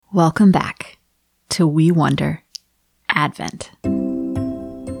Welcome back to We Wonder Advent.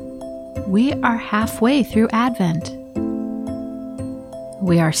 We are halfway through Advent.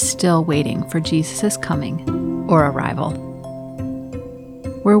 We are still waiting for Jesus' coming or arrival.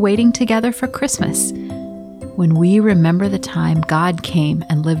 We're waiting together for Christmas, when we remember the time God came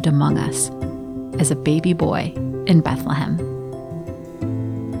and lived among us as a baby boy in Bethlehem.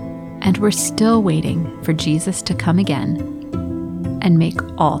 And we're still waiting for Jesus to come again and make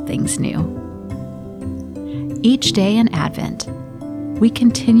all things new. Each day in Advent, we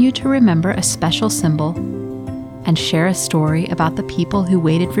continue to remember a special symbol and share a story about the people who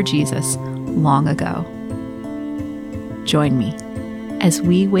waited for Jesus long ago. Join me as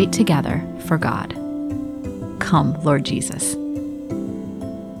we wait together for God. Come, Lord Jesus.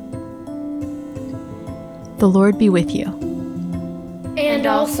 The Lord be with you. And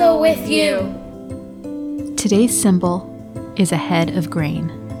also with you. Today's symbol is a head of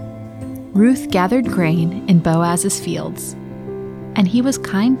grain. Ruth gathered grain in Boaz's fields, and he was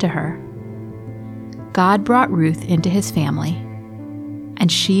kind to her. God brought Ruth into his family,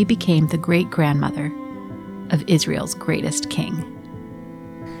 and she became the great-grandmother of Israel's greatest king.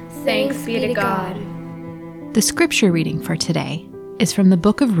 Thanks be to God. The scripture reading for today is from the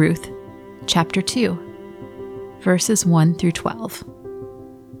book of Ruth, chapter 2, verses 1 through 12.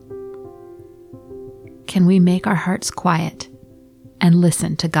 Can we make our hearts quiet and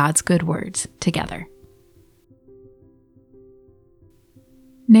listen to God's good words together?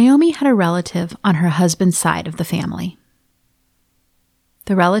 Naomi had a relative on her husband's side of the family.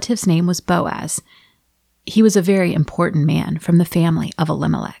 The relative's name was Boaz. He was a very important man from the family of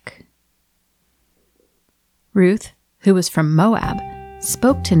Elimelech. Ruth, who was from Moab,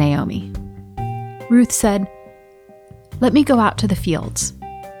 spoke to Naomi. Ruth said, "Let me go out to the fields.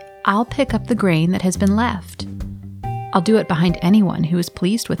 I'll pick up the grain that has been left. I'll do it behind anyone who is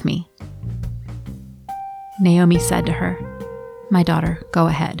pleased with me." Naomi said to her, "My daughter, go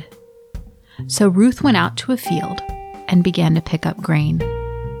ahead." So Ruth went out to a field and began to pick up grain.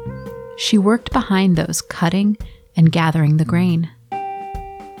 She worked behind those cutting and gathering the grain.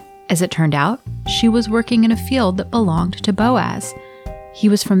 As it turned out, she was working in a field that belonged to Boaz. He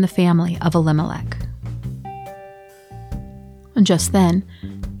was from the family of Elimelech. And just then,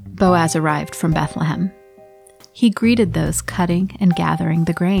 Boaz arrived from Bethlehem. He greeted those cutting and gathering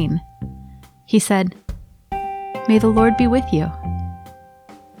the grain. He said, "May the Lord be with you."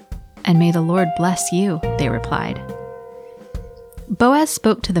 "And may the Lord bless you," they replied. Boaz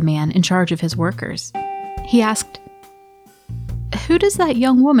spoke to the man in charge of his workers. He asked, "Who does that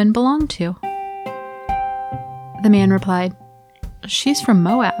young woman belong to?" The man replied, "She's from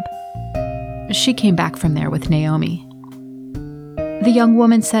Moab. She came back from there with Naomi." The young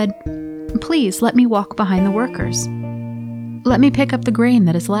woman said, "Please let me walk behind the workers. Let me pick up the grain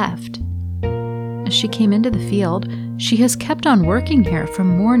that is left." As she came into the field, she has kept on working here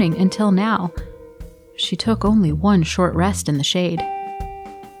from morning until now. She took only one short rest in the shade.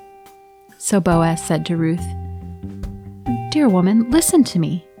 So Boaz said to Ruth, "Dear woman, listen to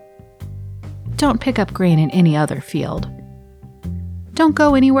me. Don't pick up grain in any other field. Don't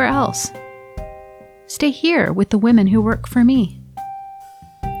go anywhere else. Stay here with the women who work for me.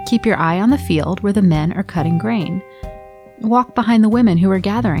 Keep your eye on the field where the men are cutting grain. Walk behind the women who are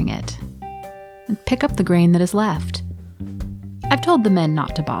gathering it. And pick up the grain that is left. I've told the men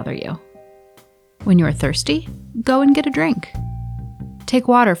not to bother you. When you are thirsty, go and get a drink. Take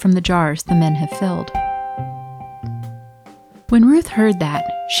water from the jars the men have filled." When Ruth heard that,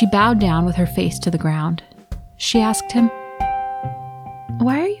 she bowed down with her face to the ground. She asked him,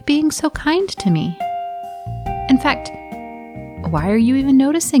 "Why are you being so kind to me? In fact, why are you even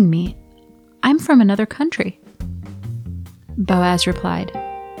noticing me? I'm from another country." Boaz replied,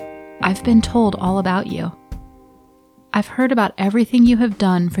 "I've been told all about you. I've heard about everything you have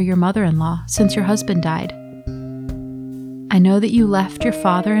done for your mother-in-law since your husband died. I know that you left your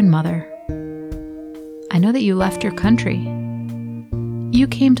father and mother. I know that you left your country. You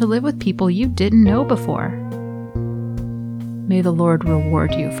came to live with people you didn't know before. May the Lord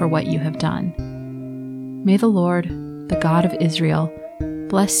reward you for what you have done. May the Lord, the God of Israel,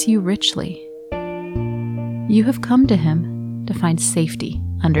 bless you richly. You have come to him to find safety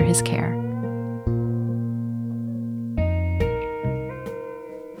under his care."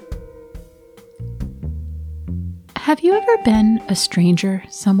 Have you ever been a stranger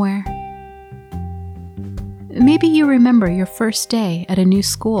somewhere? Maybe you remember your first day at a new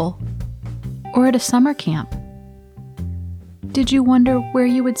school or at a summer camp. Did you wonder where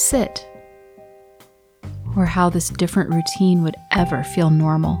you would sit? Or how this different routine would ever feel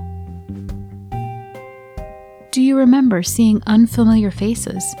normal? Do you remember seeing unfamiliar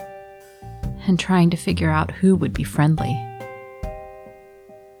faces and trying to figure out who would be friendly?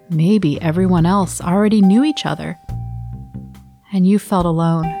 Maybe everyone else already knew each other, and you felt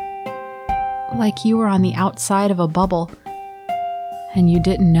alone, like you were on the outside of a bubble and you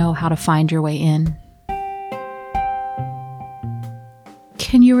didn't know how to find your way in.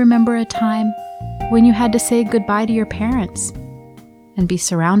 Can you remember a time when you had to say goodbye to your parents and be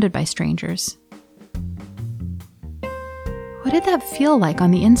surrounded by strangers? What did that feel like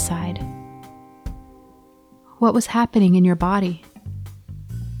on the inside? What was happening in your body?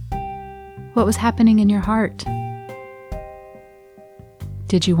 What was happening in your heart?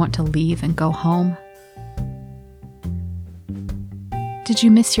 Did you want to leave and go home? Did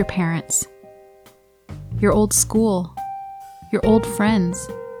you miss your parents, your old school, your old friends,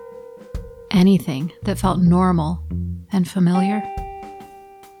 anything that felt normal and familiar?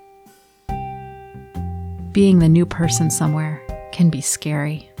 Being the new person somewhere can be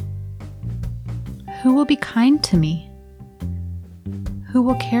scary. Who will be kind to me? Who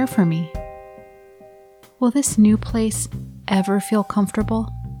will care for me? Will this new place ever feel comfortable?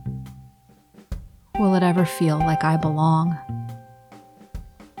 Will it ever feel like I belong?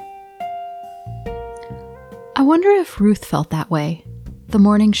 I wonder if Ruth felt that way the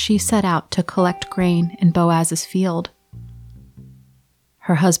morning she set out to collect grain in Boaz's field.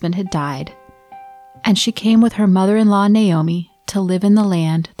 Her husband had died, and she came with her mother-in-law Naomi to live in the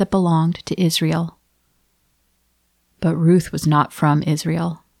land that belonged to Israel. But Ruth was not from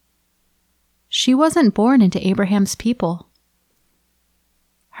Israel. She wasn't born into Abraham's people.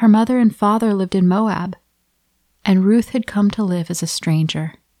 Her mother and father lived in Moab, and Ruth had come to live as a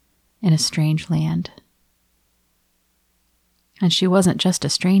stranger in a strange land. And she wasn't just a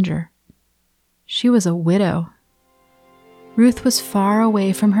stranger. She was a widow. Ruth was far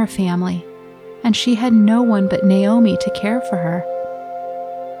away from her family, and she had no one but Naomi to care for her.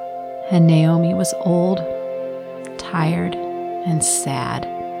 And Naomi was old, tired, and sad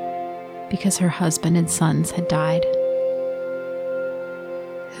because her husband and sons had died.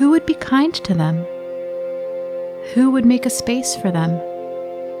 Who would be kind to them? Who would make a space for them?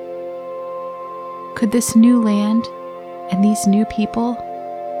 Could this new land and these new people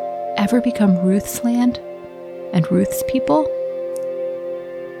ever become Ruth's land and Ruth's people?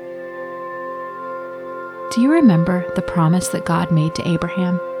 Do you remember the promise that God made to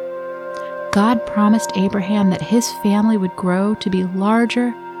Abraham? God promised Abraham that his family would grow to be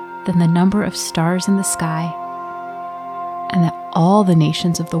larger than the number of stars in the sky, and that all the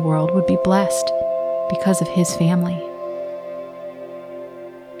nations of the world would be blessed because of his family.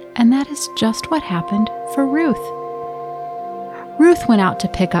 And that is just what happened for Ruth. Ruth went out to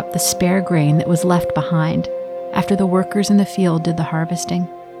pick up the spare grain that was left behind after the workers in the field did the harvesting.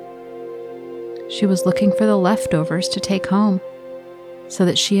 She was looking for the leftovers to take home so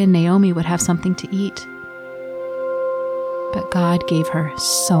that she and Naomi would have something to eat. But God gave her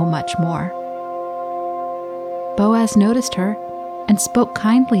so much more. Boaz noticed her and spoke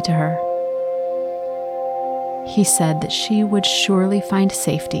kindly to her. He said that she would surely find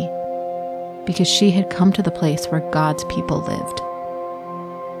safety because she had come to the place where God's people lived.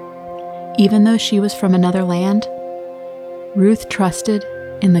 Even though she was from another land, Ruth trusted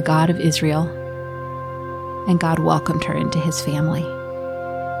in the God of Israel, and God welcomed her into his family.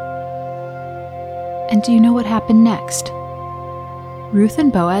 And do you know what happened next? Ruth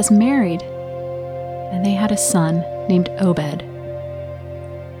and Boaz married, and they had a son named Obed.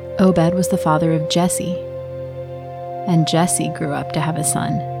 Obed was the father of Jesse, and Jesse grew up to have a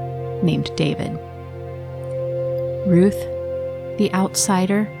son named David. Ruth, the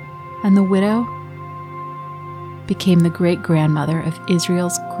outsider and the widow, became the great-grandmother of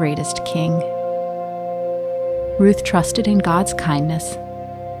Israel's greatest king. Ruth trusted in God's kindness,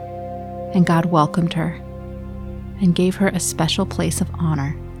 and God welcomed her and gave her a special place of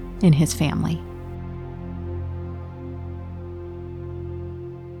honor in his family.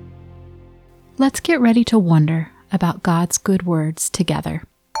 Let's get ready to wonder about God's good words together.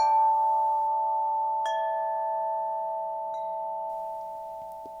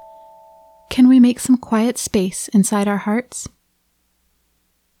 Can we make some quiet space inside our hearts?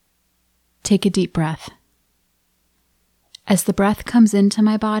 Take a deep breath. As the breath comes into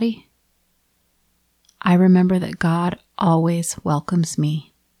my body, I remember that God always welcomes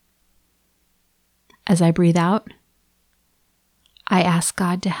me. As I breathe out, I ask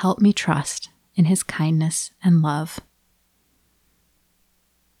God to help me trust in his kindness and love.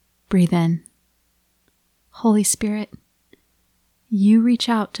 Breathe in. Holy Spirit, you reach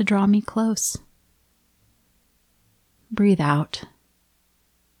out to draw me close. Breathe out.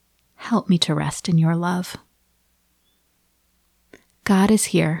 Help me to rest in your love. God is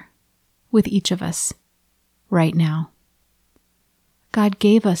here with each of us right now. God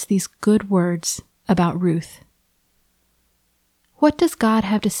gave us these good words about Ruth. What does God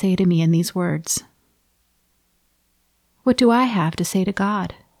have to say to me in these words? What do I have to say to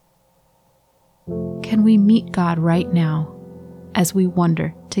God? Can we meet God right now as we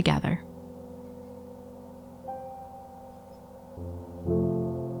wonder together?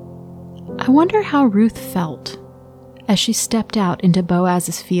 I wonder how Ruth felt as she stepped out into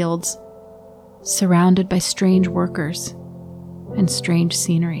Boaz's fields, surrounded by strange workers and strange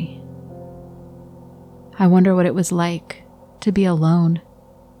scenery. I wonder what it was like to be alone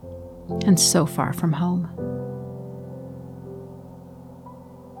and so far from home.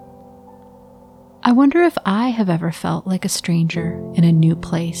 I wonder if I have ever felt like a stranger in a new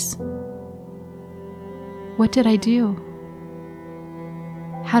place. What did I do?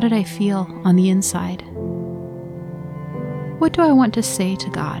 How did I feel on the inside? What do I want to say to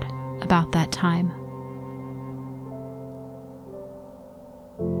God about that time?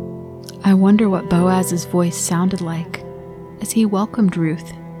 I wonder what Boaz's voice sounded like as he welcomed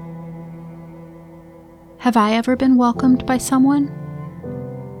Ruth. Have I ever been welcomed by someone?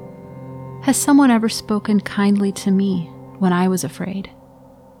 Has someone ever spoken kindly to me when I was afraid?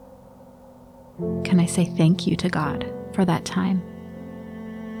 Can I say thank you to God for that time?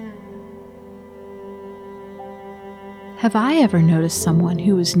 Have I ever noticed someone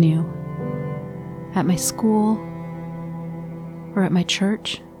who was new at my school or at my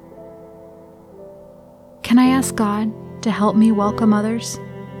church? Can I ask God to help me welcome others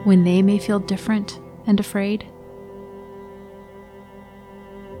when they may feel different and afraid?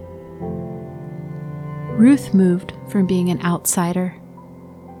 Ruth moved from being an outsider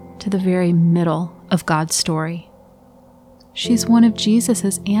to the very middle of God's story. She's one of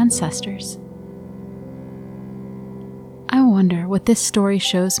Jesus' ancestors. I wonder what this story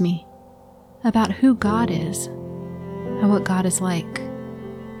shows me about who God is and what God is like.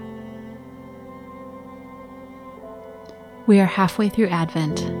 We are halfway through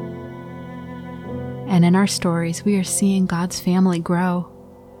Advent, and in our stories, we are seeing God's family grow.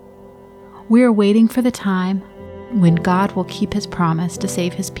 We are waiting for the time when God will keep his promise to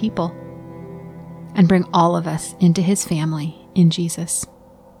save his people and bring all of us into his family in Jesus.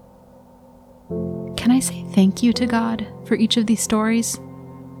 Can I say thank you to God for each of these stories?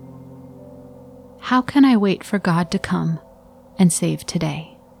 How can I wait for God to come and save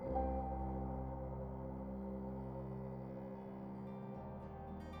today?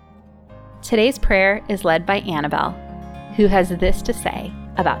 Today's prayer is led by Annabelle, who has this to say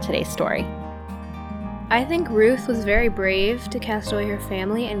about today's story. I think Ruth was very brave to cast away her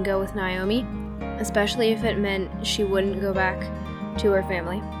family and go with Naomi, especially if it meant she wouldn't go back to her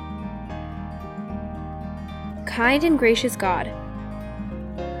family. Kind and gracious God,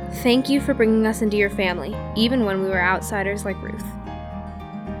 thank you for bringing us into your family, even when we were outsiders like Ruth.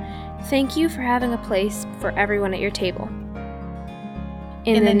 Thank you for having a place for everyone at your table.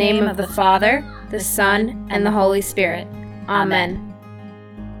 In the name of the Father, the Son, and the Holy Spirit. Amen.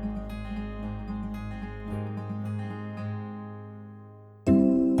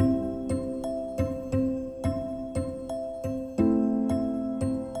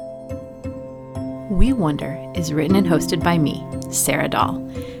 We Wonder is written and hosted by me, Sarah Dahl,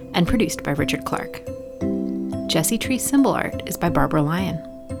 and produced by Richard Clark. Jessie Tree symbol art is by Barbara Lyon.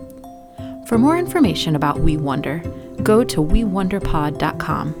 For more information about We Wonder, go to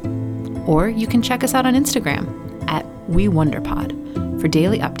wewonderpod.com, or you can check us out on Instagram at WeWonderPod for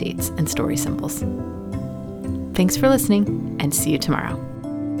daily updates and story symbols. Thanks for listening, and see you tomorrow.